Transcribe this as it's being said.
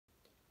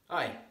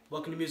Hi,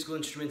 welcome to Musical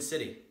Instrument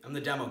City. I'm the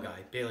demo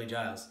guy, Bailey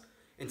Giles.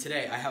 And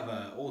today I have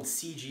an old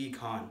CG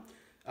Conn,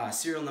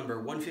 serial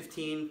number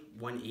 115-118.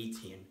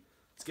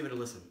 Let's give it a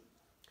listen.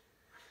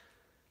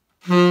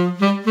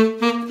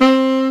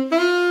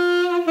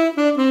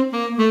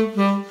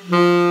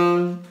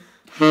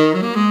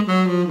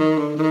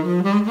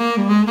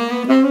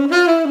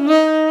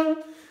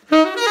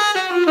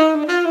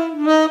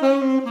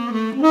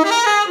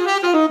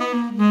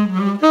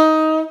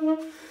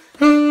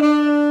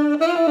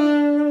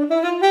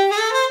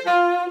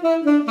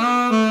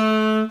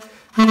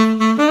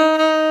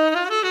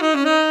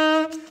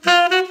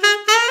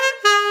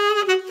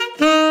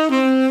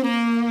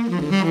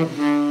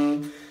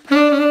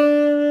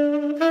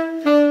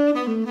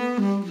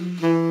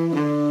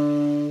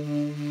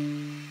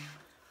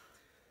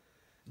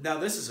 Now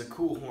this is a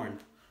cool horn.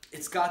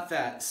 It's got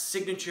that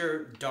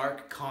signature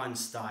dark Conn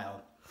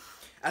style.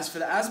 As for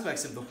the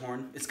aspects of the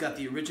horn, it's got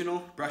the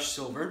original brushed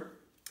silver.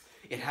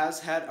 It has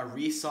had a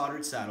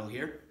resoldered saddle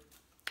here.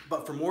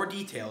 But for more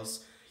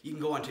details, you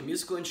can go onto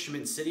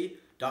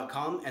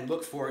musicalinstrumentcity.com and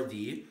look for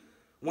the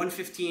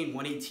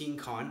 115-118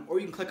 Conn, or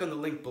you can click on the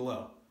link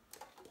below.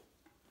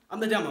 I'm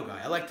the demo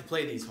guy. I like to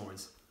play these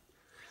horns.